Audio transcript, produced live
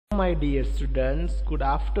my dear students, good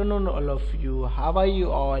afternoon all of you. How are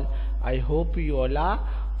you all? I hope you all are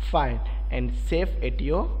fine and safe at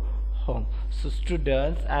your home. So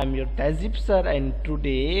students, I am your Tazib sir, and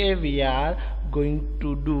today we are going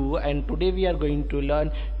to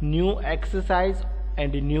learn new exercise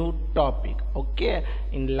and new topic. Okay,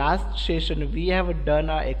 in last session we have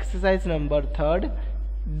done our exercise number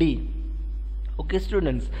 3D. Okay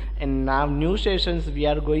students, and now new sessions we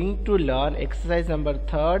are going to learn exercise number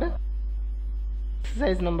 3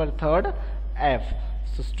 F.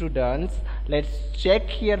 So students, let's check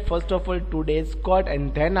here first of all today's code,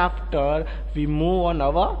 and then after we move on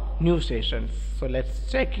our new sessions. So let's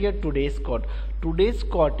check here today's code. Today's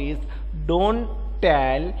code is don't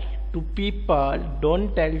tell to people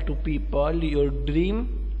your dream,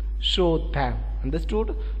 show them.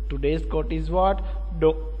 Understood? Today's code is what?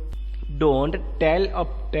 Don't tell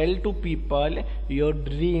to people your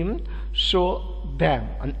dream, show them.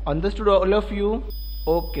 Understood all of you?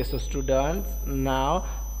 Okay, so students, now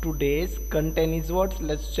today's content is what?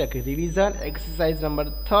 Let's check. Revision exercise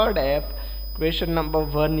number 3 F. Question number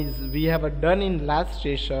 1 is we have done in last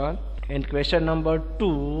session, and question number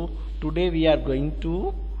 2 today we are going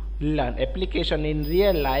to learn application in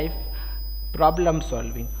real life problem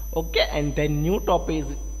solving. Okay, and then new topic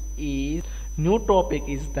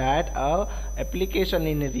is that application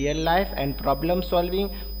in real life and problem solving,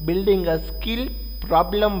 building a skill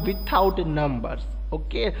problem without numbers.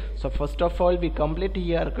 Okay, so first of all we complete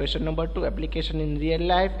here question number 2 application in real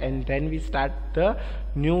life, and then we start the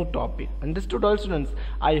new topic. Understood all students?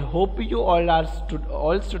 I hope you all are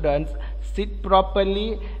all students sit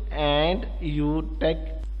properly, and you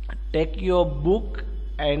take your book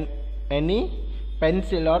and any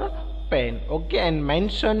pencil or pen. Okay, and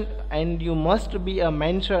mention, and you must be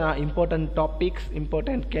mention important topics,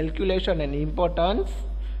 important calculation and important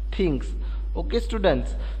things. Okay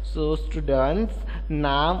students, so students,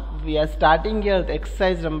 now we are starting here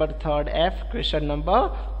exercise number 3 F, question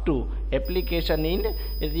number 2 application in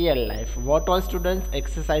real life. What all students?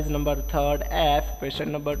 Exercise number 3 F,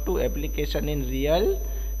 question number 2 application in real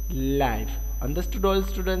life. Understood all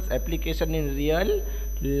students? Application in real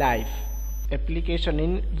life. Application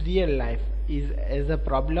in real life is as a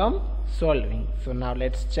problem solving. So now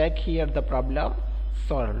let's check here the problem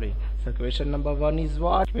solving. So question number 1 is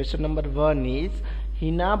what? Question number 1 is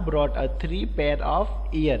Hina brought a 3 pair of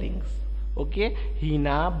earrings. Okay,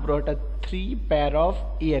 Hina brought a 3 pair of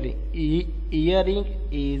earring. Earring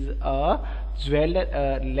is a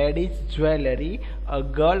lady's jewelry, a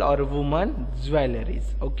girl or woman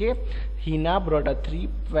jewelries. Okay, Hina brought a 3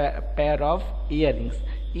 pair of earrings,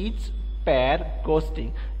 each pair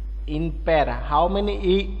costing. In pair, how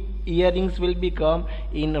many earrings will become?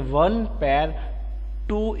 In one pair,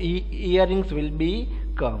 2 earrings will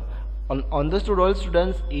become. Understood all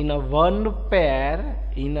students? In a one pair,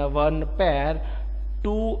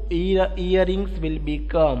 2 earrings will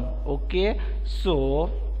become. Okay, so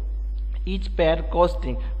each pair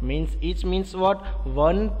costing means what?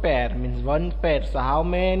 One pair means one pair. So how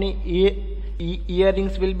many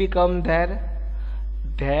earrings will become there?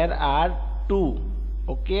 There are 2.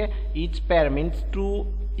 Okay, each pair means 2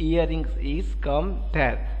 earrings is come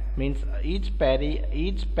there, means each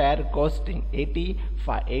pair costing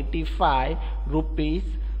 85 rupees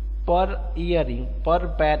per earring, per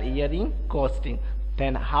pair earring costing.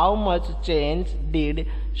 Then how much change did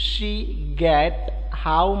she get?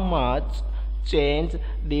 How much change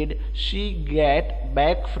did she get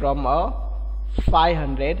back from a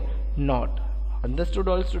 500 note? Understood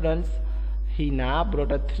all students? Hina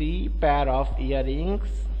brought a 3 pair of earrings.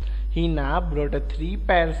 Hina brought a 3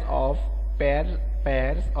 pairs of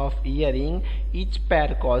earring, each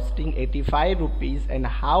pair costing 85 rupees. And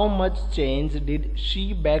how much change did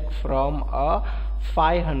she back from a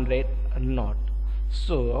 500 note?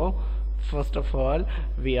 So first of all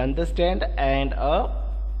we understand, and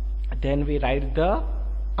then we write the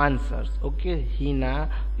answers. Okay, Hina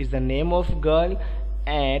is the name of girl,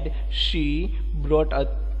 and she brought a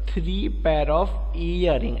 3 pair of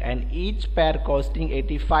earring, and each pair costing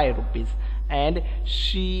 85 rupees, and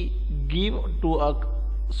she give to a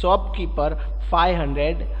shopkeeper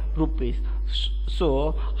 500 rupees.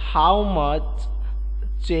 So how much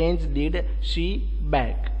change did she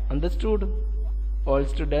back? Understood all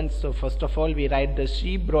students? So first of all we write the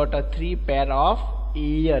she brought a 3 pair of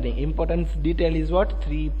earring. Important detail is what?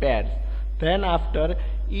 3 pairs. Then after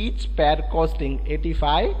each pair costing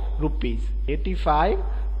 85 rupees.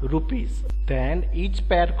 Then each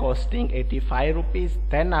pair costing 85 rupees.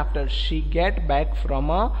 Then after she get back from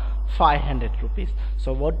a 500 rupees.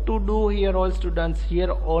 So what to do here all students?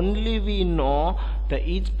 Here only we know the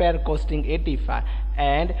each pair costing 85,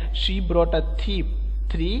 and she brought a three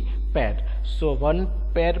pair. So one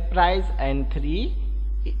pair price and 3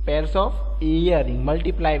 pairs of earring,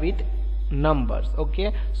 multiply with numbers.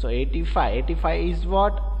 Okay, so 85 is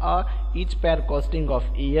what, each pair costing of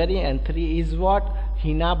earring, and 3 is what,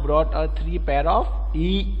 Hina brought a 3 pair of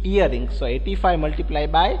earrings. So 85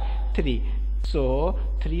 multiplied by 3. So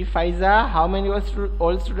 3 5s are, how many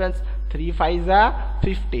all students? 3 5s are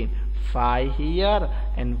 15. 5 here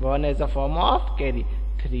and 1 as a form of carry.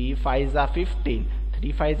 3 5s are 15.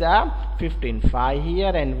 3 5s are 15. 5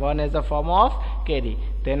 here and 1 as a form of carry.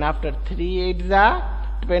 Then after 3 8s are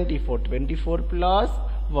 24. 24 plus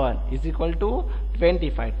 1 is equal to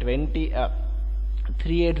 25. 3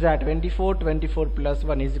 8s are 24. 24 plus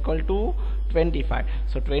 1 is equal to 25.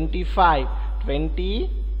 So 25.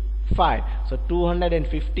 So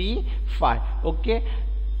 255.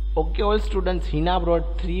 Okay, all students, Hina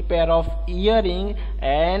brought 3 pair of earring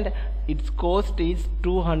and its cost is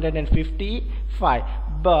 255,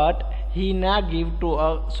 but Hina give to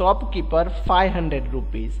a shopkeeper 500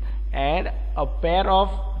 rupees, and a pair of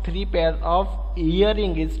 3 pair of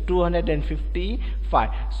earring is 255.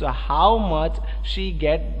 So how much she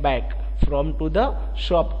get back from to the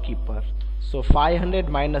shopkeeper? So 500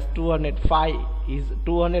 minus 205 is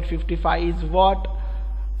 255 is what?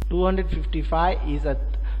 255 is a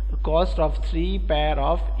cost of 3 pair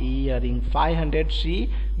of earring. 500 she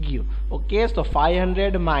give. Okay, so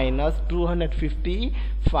 500 minus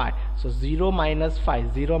 255. So 0 minus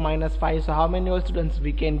 5. 0 minus 5. So how many students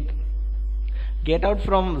we can get out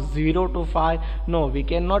from 0 to 5? No, we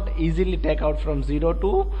cannot easily take out from 0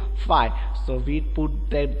 to 5. So we put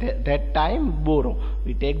that time borrow.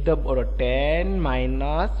 We take the borrow. 10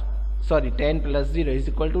 plus 0 is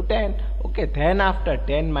equal to 10. Okay, then after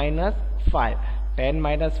 10 minus 5. 10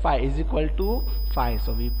 minus 5 is equal to 5.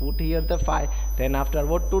 So we put here the 5. Then after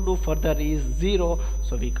what to do further is 0.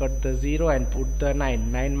 So we cut the 0 and put the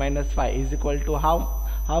 9. 9 minus 5 is equal to how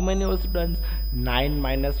many students? 9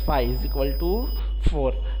 minus 5 is equal to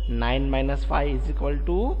 4. 9 minus 5 is equal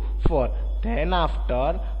to 4. Then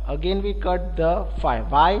after again we cut the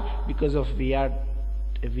 5. Why? Because of we are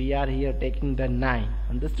here taking the 9.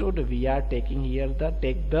 Understood? We are taking here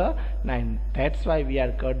take the 9. That's why we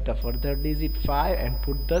are cut the further digit 5 and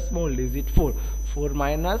put the small digit 4. 4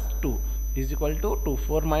 minus 2 is equal to 2.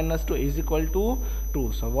 4 minus 2 is equal to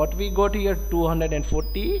 2. So what we got here?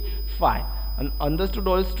 245. Understood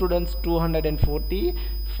all students?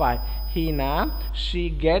 245. Hina, she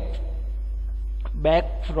get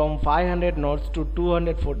back from 500 notes to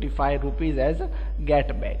 245 rupees as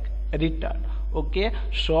get back, return. Okay,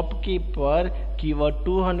 shopkeeper give a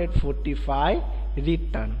 245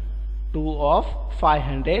 return, 2 of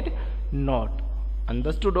 500 note.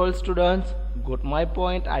 Understood all students? Got my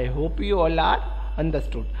point? I hope you all are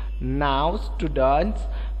understood. Now students,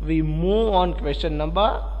 we move on question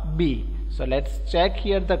number B. So let's check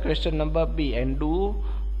here the question number B and do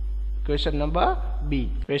question number B.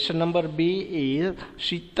 Question number B is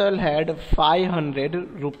Sheetal had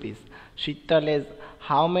 500 rupees. Sheetal has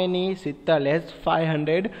how many? Sheetal has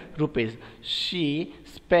 500 rupees. She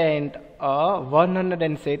spent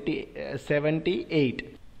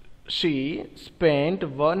 178. She spent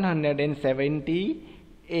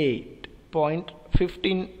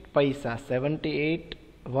 178.15 paisa.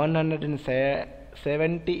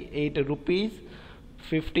 178 rupees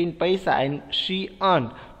 15 paisa, and she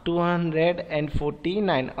earned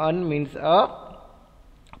 249. Earn means a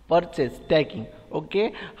purchase, taking.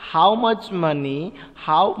 Okay, how much money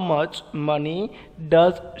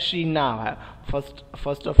does she now have?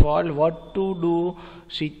 First of all, what to do?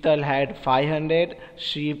 Sheetal had 500,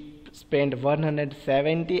 she spent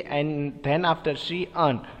 170, and then after she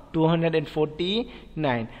earned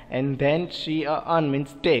 249, and then she earn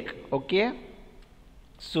means take. Okay,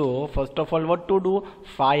 so first of all, what to do?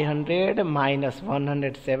 500 minus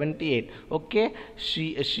 178. Okay,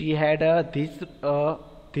 she had this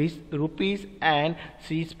rupees and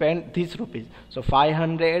she spent this rupees. So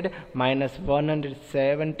 500 minus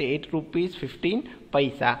 178 rupees 15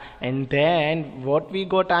 paisa, and then what we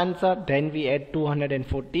got answer? Then we add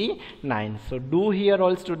 249. So do here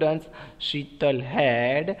all students. Sheetal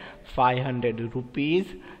had 500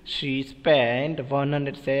 rupees. She spent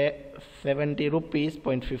 170 rupees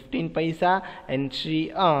 15 paisa, and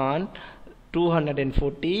she earned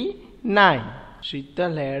 249.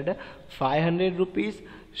 Sheetal had 500 rupees.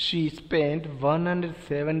 She spent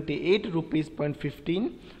 178 rupees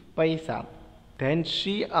 15 paisa. Then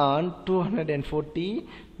she earned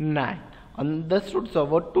 249. Understood? So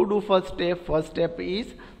what to do first step? First step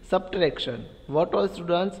is subtraction. What all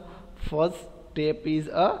students? First step is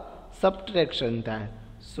a subtraction. Then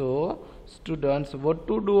so students, what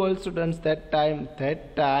to do all students that time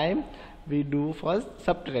we do first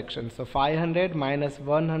subtraction. So 500 minus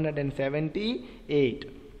 178.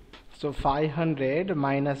 So 500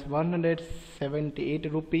 minus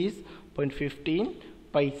 178 rupees 0.15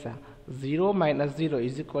 paisa. 0 minus 0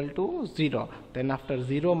 is equal to 0. Then after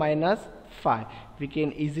 0 minus 5, we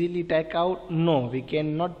can easily take out, no, we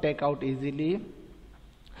cannot take out easily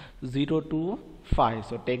 0 to 5.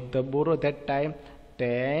 So take the borrow that time.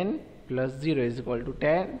 10 plus 0 is equal to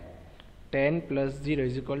 10. 10 plus 0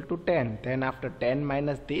 is equal to 10. Then after 10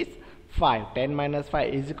 minus this 5. 10 minus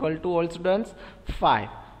 5 is equal to all students 5.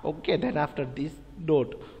 Okay, then after this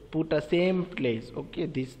dot put a same place. Okay,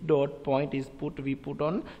 this dot point is we put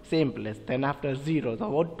on same place. Then after 0, so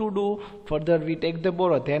what to do further, we take the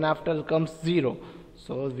borrow. Then after comes 0,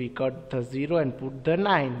 so we cut the 0 and put the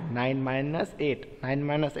 9. 9 minus 8. 9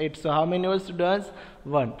 minus 8, so how many all students?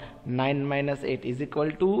 1. 9 minus 8 is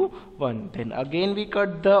equal to 1. Then again we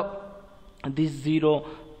cut this 0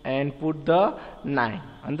 and put the 9.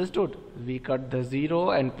 Understood? We cut the 0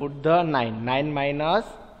 and put the 9. 9 minus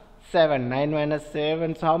 7. 9 minus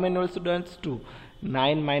 7, so how many all students? 2.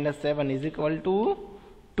 9 minus 7 is equal to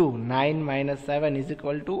 2. 9 minus 7 is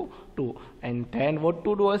equal to 2. And then what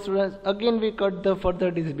to do all students? Again we cut the further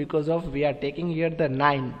this, because of we are taking here the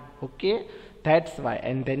 9. Okay, that's why.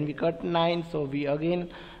 And then we cut 9, so we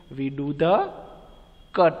do the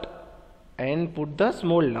cut and put the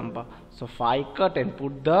small number. So 5 cut and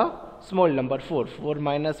put the small number 4. 4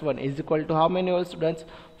 minus 1 is equal to how many all students?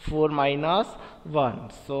 4 minus 1,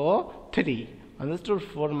 so 3. Understood?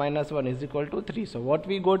 4 minus 1 is equal to 3. So what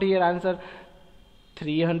we got here answer?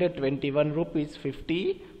 321 rupees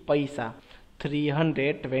 50 paisa.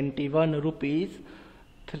 321 rupees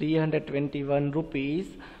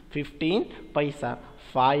 15 paisa.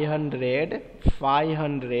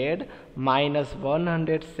 500 minus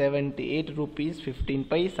 178 rupees 15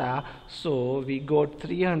 paisa. So we got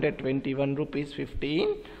 321 rupees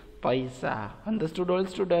 15 paisa. Understood all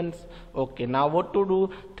students? Okay, now what to do?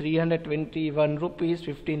 321 rupees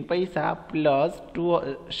 15 paisa plus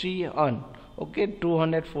 2 she earned. Okay,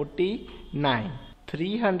 249.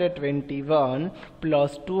 321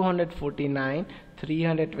 plus 249,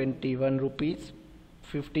 321 rupees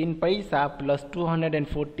 15 paisa plus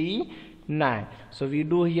 249. So we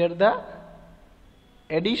do here the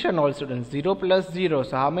addition all students. 0 plus 0,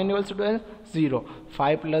 so how many all students? 0.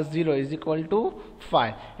 5 plus 0 is equal to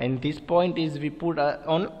 5, and this point is we put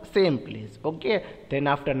on same place. Okay, then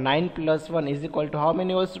after 9 plus 1 is equal to how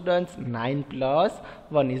many all students? 9 plus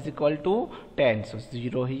 1 is equal to 10, so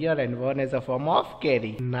 0 here and 1 as a form of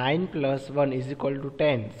carry. 9 plus 1 is equal to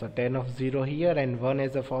 10, so 10 of 0 here and 1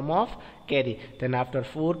 as a form of carry. Then after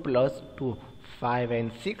 4 plus 2, 5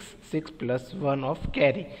 and 6, 6 plus 1 of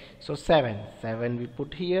carry, so 7 we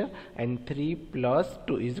put here, and 3 plus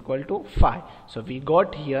 2 is equal to 5. So we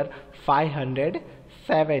got here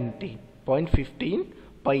 570.15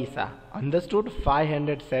 paisa. Understood?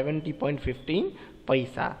 570.15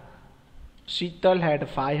 paisa. Sheetal had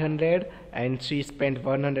 500 and she spent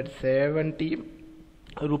 170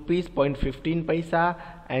 rupees 0.15 paisa,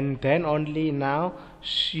 and then only now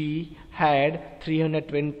she had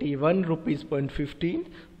 321 rupees 0.15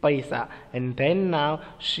 paisa, and then now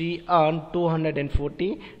she earned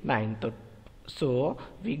 249. So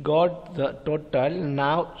we got the total.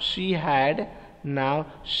 Now she have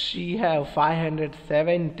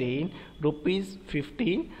 517 rupees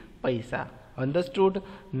 15 paisa. Understood?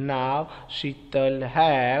 Now Sheetal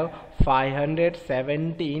have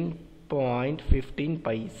 517.15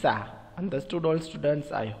 paisa. Understood all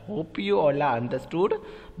students? I hope you all are understood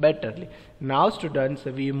betterly. Now students,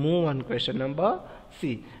 we move on question number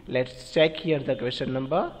C. Let's check here the question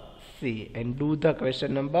number C and do the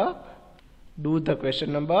question number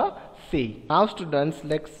C. Now students,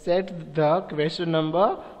 let's set the question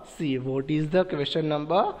number C. What is the question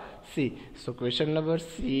number C? So question number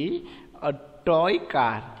C, a toy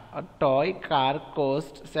car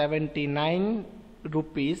cost 79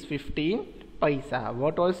 rupees 15 paisa.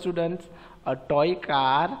 What all students? A toy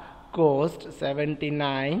car cost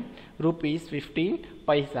 79 rupees 15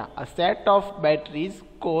 paisa. A set of batteries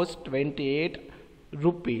cost 28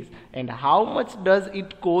 rupees. And how much does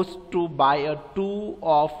it cost to buy a 2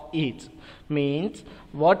 of each? Means,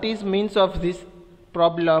 what is means of this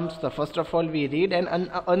problems? So first of all we read and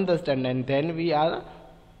understand, and then we are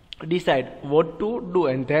decide what to do,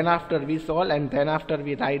 and then after we solve, and then after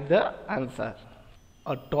we write the answer.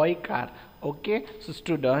 A toy car. Okay, so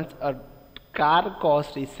students, a car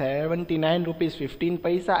cost is 79 rupees 15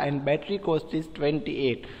 paisa and battery cost is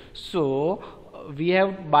 28. So we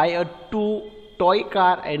have buy a 2 toy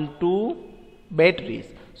car and 2 batteries.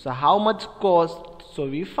 So how much cost? So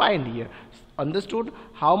we find here. Understood?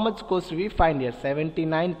 How much cost we find here?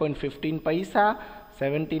 79.15 paisa.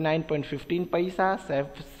 79.15 paisa,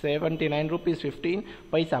 79 rupees 15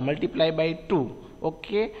 paisa, multiply by 2.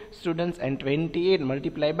 Okay students, and 28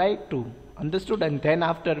 multiply by 2. Understood? And then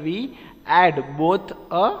after we add both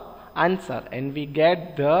answer and we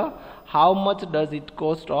get the how much does it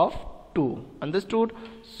cost of 2. Understood?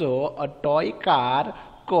 So a toy car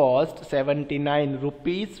cost 79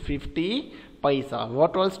 rupees 50 paisa.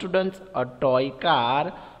 What all students? A toy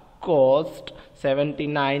car cost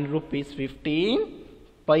 79 rupees 15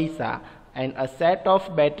 paisa, and a set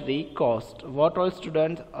of battery cost. What all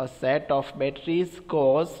students? A set of batteries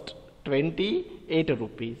cost 28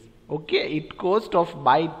 rupees. Okay, it cost of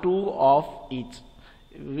by 2 of each.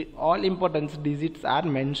 All importance digits are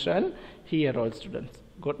mentioned here, all students.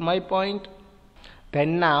 Got my point?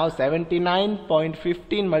 Then now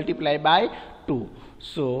 79.15 multiply by 2.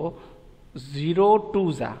 So 0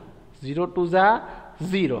 2s are 0 2s are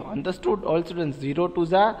 0. Understood? All students, 0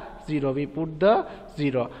 2s are 0. We put the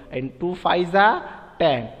 0, and 2 5s are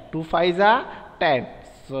 10. 2 5s are 10.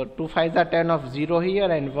 So 2 5s are 10 of 0 here,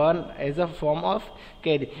 and 1 as a form of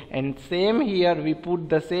carry. And same here, we put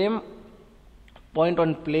the same point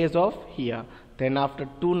on place of here. Then after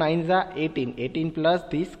 2 9s are 18. 18 plus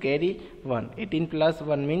this carry 1. 18 plus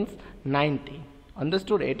 1 means 19.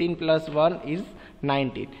 Understood? 18 plus 1 is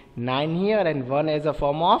 19. 9 here and 1 as a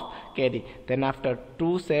form of carry. Then after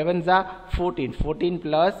 2 7s are 14. 14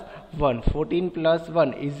 plus 1. 14 plus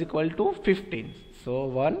 1 is equal to 15. So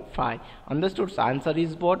 1 5. Understood? So answer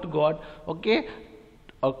is what got. Okay.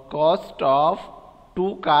 A cost of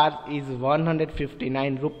 2 cars is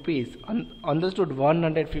 159 rupees. Understood?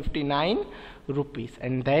 159 rupees.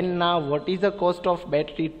 And then now what is the cost of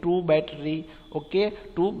battery? 2 battery. Okay,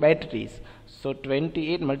 2 batteries. So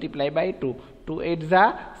 28 multiply by 2. 2 8s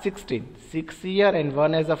are 16. 6 here and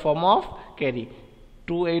 1 as a form of carry.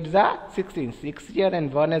 2 8s are 16. 6 here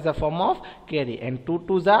and 1 as a form of carry. And 2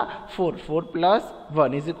 2s are 4. 4 plus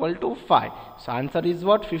 1 is equal to 5. So answer is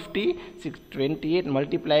what? 56. 28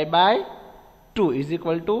 multiply by 2 is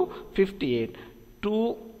equal to 58.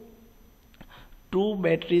 2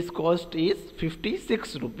 batteries cost is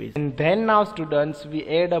 56 rupees. And then now students, we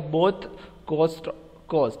add both cost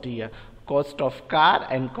here. Cost of car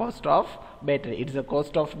and cost of battery. It's the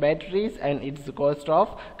cost of batteries and it's the cost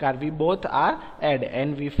of car. We both are add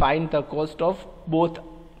and we find the cost of both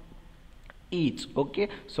each. Okay,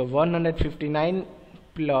 so 159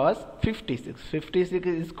 plus 56. 56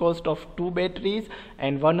 is cost of 2 batteries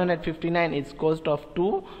and 159 is cost of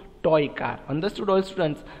 2 toy car. Understood all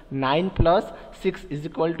students? 9 plus 6 is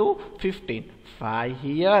equal to 15. 5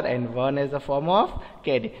 here and 1 as a form of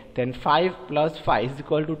carry. Then 5 plus 5 is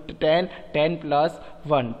equal to 10. 10 plus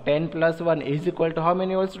 1. 10 plus 1 is equal to how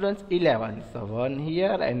many all students? 11. So 1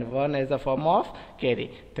 here and 1 as a form of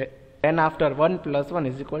carry. Then after 1 plus 1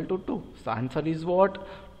 is equal to 2. So answer is what?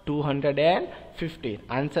 215.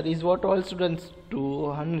 Answer is what all students?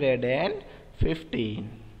 215.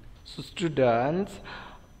 So students,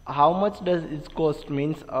 how much does it cost?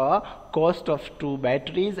 Means a cost of 2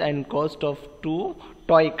 batteries and cost of 2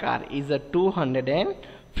 toy car is a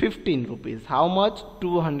 215 rupees. How much?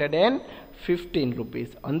 215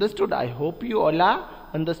 rupees. Understood? I hope you all are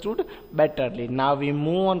understood betterly. Now we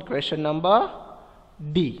move on question number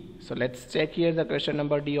D. So let's check here the question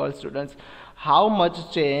number D all students. How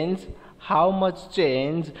much change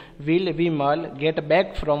will Vimal get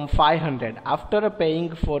back from 500 after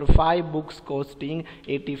paying for 5 books costing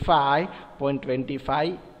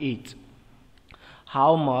 85.25 each?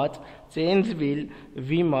 How much change will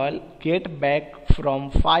Vimal get back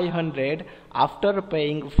from 500 after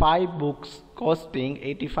paying 5 books costing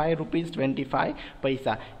 85 rupees 25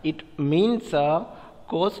 paisa? It means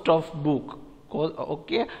cost of book.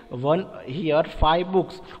 Okay, one here 5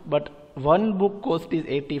 books, but 1 book cost is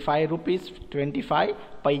 85 rupees 25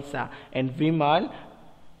 paisa, and Vimal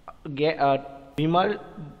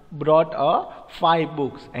brought 5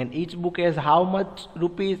 books, and each book has how much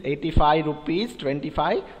rupees? 85 rupees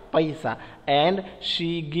 25 paisa, and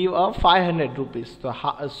she give 500 rupees. So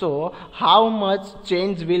how much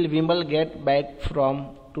change will Vimal get back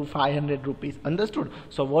from to 500 rupees? Understood?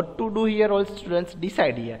 So what to do here all students?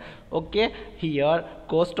 Decide here. Okay, here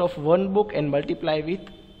cost of 1 book and multiply with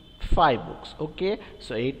 5 books. Okay,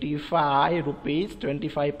 so 85 rupees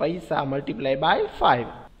 25 paisa multiply by 5.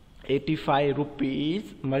 85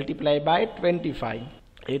 rupees multiply by 25.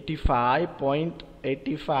 85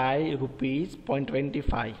 rupees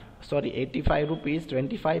 0.25. Sorry, 85 rupees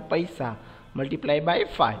 25 paisa multiply by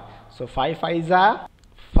 5. So 5 5s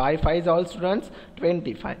are all students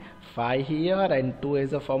 25. 5 here and 2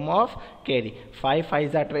 is a form of carry. 5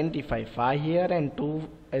 5s are 25. 5 here and 2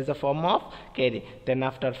 is a form of carry. Then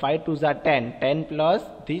after 5 2s are 10. 10 plus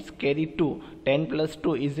this carry 2. 10 plus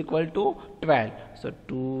 2 is equal to 12. So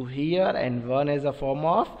 2 here and 1 is a form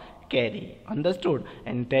of carry. Understood?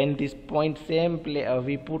 And then this point same place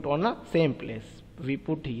we put on a same place. We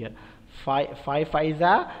put here 5 5s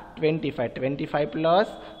are 25. 25 plus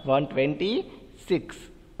 1 26.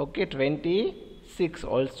 Okay, 26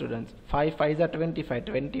 all students. 5 5s are 25.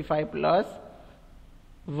 25 plus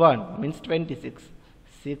 1 means 26.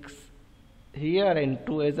 6 here and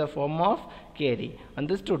 2 is a form of carry.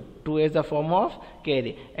 Understood? 2 is a form of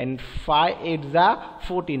carry. And 5 8s are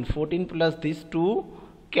 14. 14 plus this 2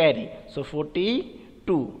 carry. So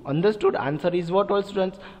 42. Understood? Answer is what all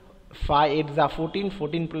students? 5 8s are 14.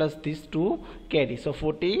 14 plus this 2 carry. So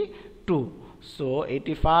 42. So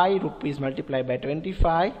 85 rupees multiplied by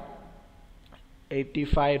 25.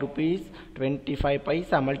 85 rupees 25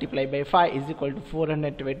 paisa multiplied by 5 is equal to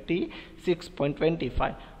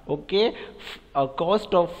 426.25. Okay, a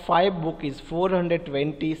cost of 5 book is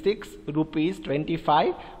 426 rupees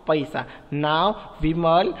 25 paisa. Now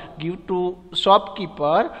Vimal give to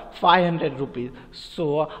shopkeeper 500 rupees.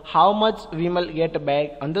 So how much Vimal get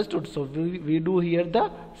back? Understood? So we do here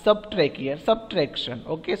the subtraction.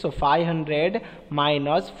 Okay, so 500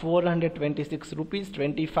 minus 426 rupees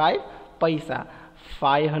 25 paisa.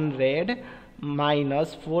 500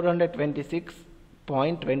 minus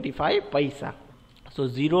 426.25 paisa. So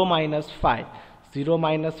 0 minus 5. 0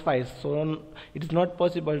 minus 5. So it is not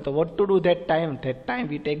possible. So what to do that time? That time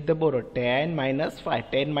we take the borrow. 10 minus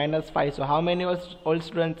 5. 10 minus 5. So how many all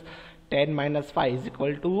students? 10 minus 5 is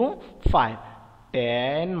equal to 5.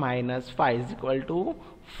 10 minus 5 is equal to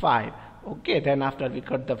 5. Okay, then after we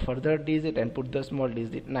cut the further digit and put the small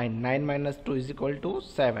digit 9. 9 minus 2 is equal to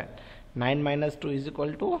 7. 9 minus 2 is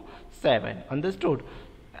equal to 7. Understood?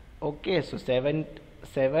 Okay, so 7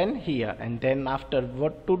 here, and then after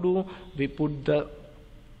what to do? We put the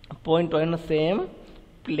point on the same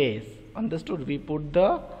place. Understood? We put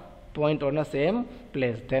the point on the same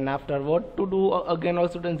place. Then after what to do? Again all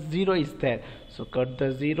students, 0 is there, so cut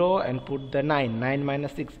the 0 and put the 9. 9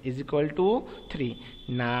 minus 6 is equal to 3.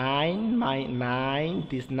 9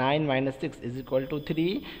 this 9 minus 6 is equal to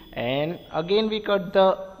 3, and again we cut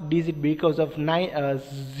the digit because of 9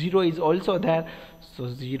 0 is also there, so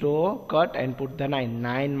 0 cut and put the 9.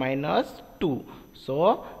 9 minus 2,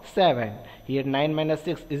 so 7. Here 9 minus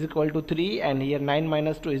 6 is equal to 3, and here 9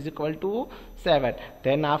 minus 2 is equal to 7.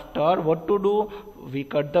 Then after what to do? We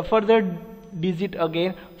cut the further digit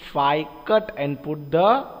again. 5 cut and put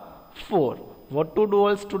the 4. What to do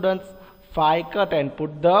all students? 5 cut and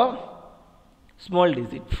put the small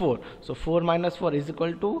digit 4. So 4 minus 4 is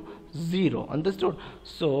equal to 0. Understood?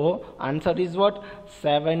 So answer is what?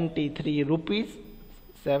 73 rupees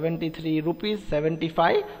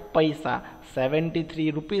 75 paisa.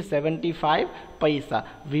 73 rupees 75 paisa.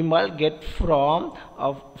 Vimal get from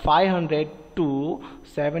 500 to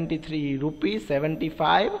 73 rupees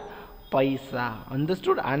 75 paisa.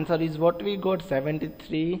 Understood? Answer is what we got?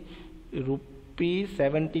 73 rupees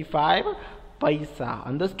 75 paisa.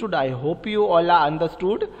 Understood? I hope you all are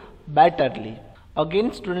understood betterly.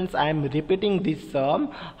 Again students, I am repeating this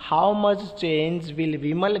sum. How much change will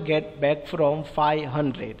Vimal get back from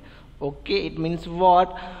 500? Okay, it means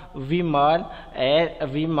what? Vimal,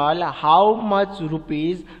 how much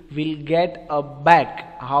rupees will get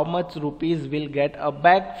back? How much rupees will get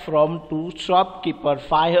back from to shopkeeper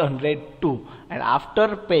 502? And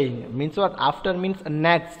after paying means what? After means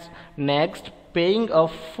next paying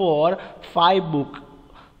for 5 book.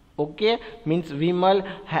 Okay, means Vimal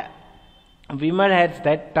has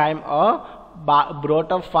that time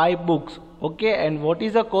brought up 5 books. Okay, and what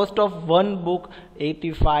is the cost of one book?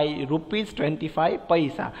 85 rupees 25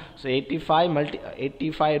 paisa. So 85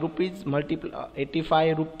 rupees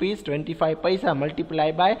 25 paisa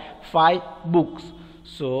multiplied by 5 books.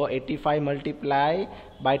 So 85 multiplied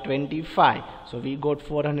by 25. So we got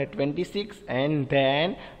 426, and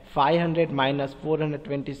then 500 minus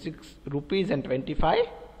 426 rupees and 25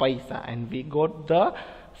 paisa, and we got the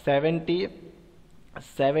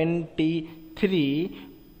 73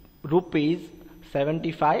 rupees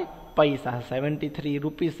 75 paisa. 73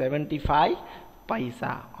 rupees 75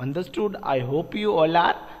 paisa. Understood? I hope you all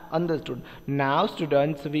are understood. Now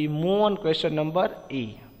students, we move on question number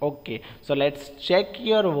E. Okay, so let's check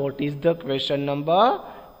here what is the question number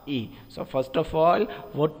E. So first of all,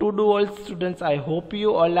 what to do all students? I hope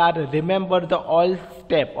you all are remember the all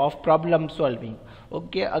step of problem solving.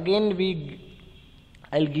 Okay, again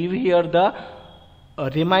I'll give here the a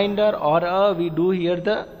reminder, or we do here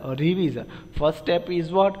the revision. First step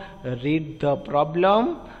is what? Read the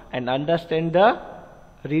problem and understand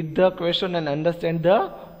read the question and understand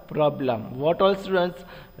the problem. What all students?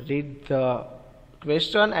 Read the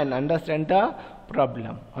question and understand the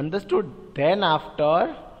problem. Understood? Then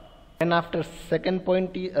after second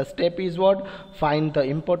point step is what? Find the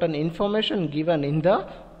important information given in the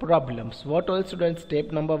problems. What all students?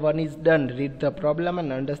 Step number 1 is done. Read the problem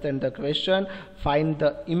and understand the question. Find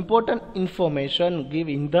the important information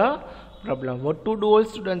given in the problem. What to do all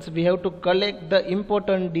students? We have to collect the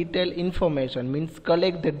important detailed information, means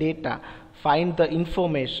collect the data, find the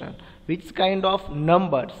information. Which kind of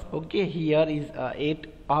numbers? Okay, here is 8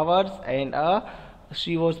 hours and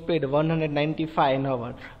she was paid 195 an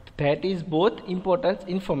hour. That is both importance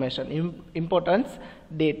information, importance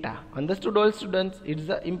data. Understood all students? It's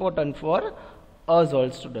important for us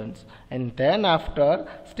all students. And then after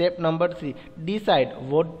step number 3, decide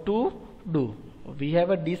what to do. We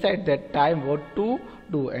have a decide that time what to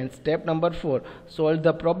do. And step number 4, solve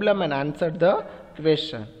the problem and answer the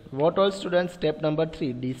question. What all students? Step number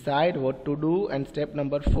 3, decide what to do, and step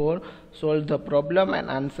number 4, solve the problem and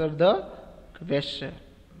answer the question.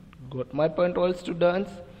 Got my point all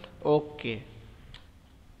students? Okay,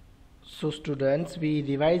 so students, we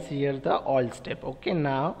revise here the all step. Okay,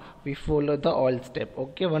 now we follow the all step.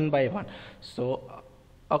 Okay, one by one. So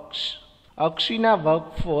Akshina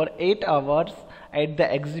worked for 8 hours at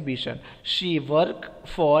the exhibition. She worked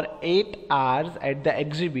for 8 hours at the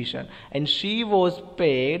exhibition and she was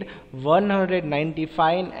paid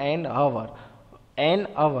 195 an hour.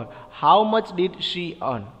 How much did she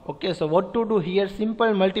earn? Okay, so what to do here?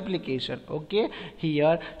 Simple multiplication. Okay,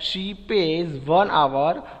 here she pays 1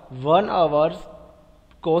 hour. 1 hour's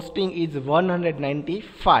costing is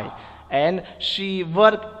 195 and she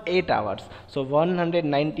worked 8 hours. So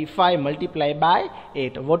 195 multiplied by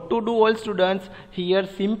 8. What to do all students? Here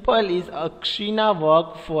simple is Akshina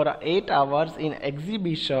worked for 8 hours in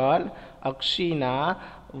exhibition. Akshina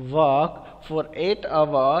worked for 8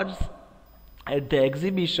 hours at the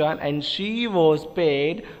exhibition and she was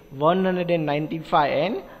paid 195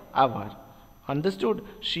 an hour. Understood?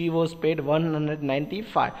 She was paid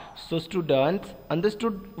 195. So students,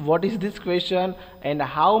 understood what is this question and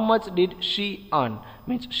how much did she earn?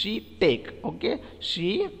 Means she take. Okay,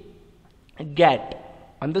 she get.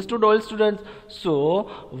 Understood all students? So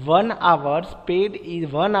 1 hour paid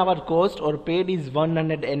is 1 hour cost or paid is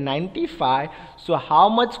 195. So how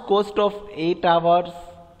much cost of 8 hours?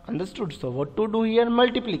 Understood? So what to do here?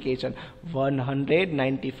 Multiplication.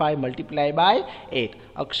 195 multiplied by 8.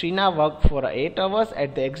 Akshina worked for 8 hours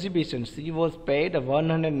at the exhibition. She was paid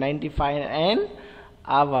 195 an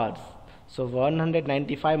hours. So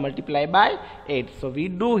 195 multiplied by 8. So we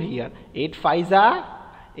do here 8 5s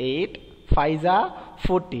are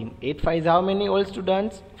 14. 8 5s how many all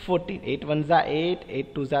students? 14. 8 1s are 8.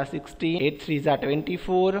 8 2s are 16. 8 3s are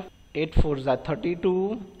 24. 8 4s are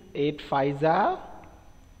 32. 8 5s are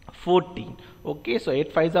 14. Okay, so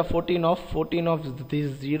 8 5s are 14 of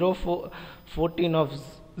this 0. 14 of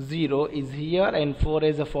 0 is here and 4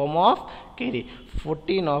 is a form of carry.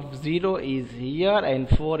 14 of 0 is here and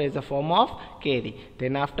 4 is a form of carry.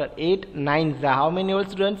 Then after 8 9s are how many old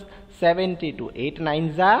students? 72. 8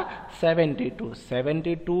 9s are 72.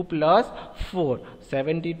 72 plus 4.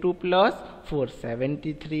 72 plus 4.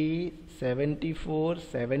 73, 74,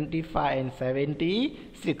 75 and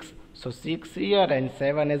 76. So 6 here and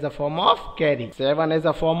 7 is a form of carry. 7 is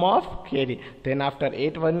a form of carry. Then after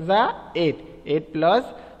 8 ones are 8. 8 plus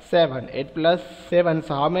 7. 8 plus 7.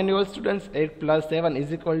 So how many old students? 8 plus 7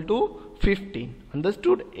 is equal to 15.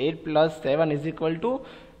 Understood? 8 plus 7 is equal to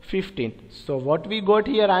 15. So what we got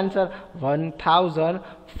here answer?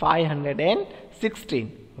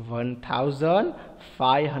 1516.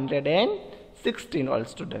 1516 all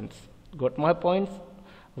students. Got my points?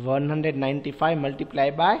 195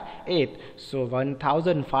 multiplied by 8. So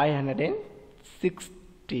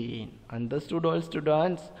 1516. Understood all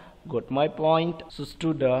students? Got my point? So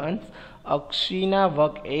students, Akshina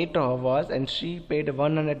worked 8 hours and she paid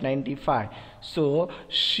 195. So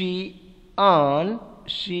she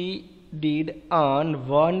did earn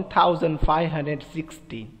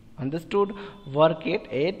 1516. Understood? Work at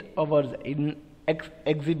 8 hours in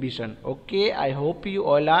exhibition. Okay, I hope you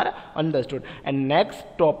all are understood. And next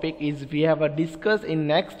topic is we have a discuss in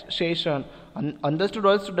next session. Understood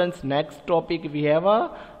all students? Next topic we have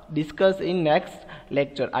a discuss in next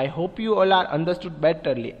lecture. I hope you all are understood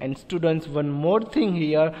betterly. And students, one more thing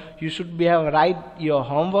here, you should be have write your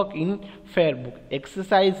homework in fair book.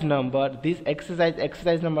 Exercise number, this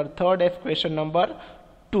exercise number 3rd F question number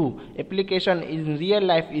 2. Application in real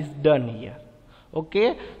life is done here.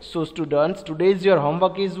 Okay, so students, today's your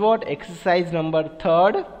homework is what? Exercise number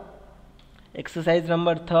third. Exercise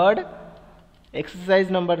number third. Exercise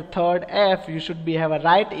number third F, you should be have a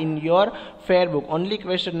write in your fair book. Only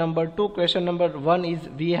question number 2, question number 1 is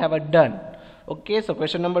we have a done. Okay, so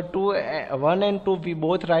question number 2, 1 and 2 we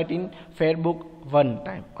both write in fair book one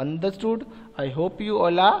time. Understood? I hope you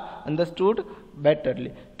all are understood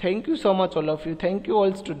betterly. Thank you so much all of you. Thank you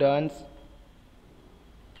all students.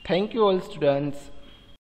 Thank you all students.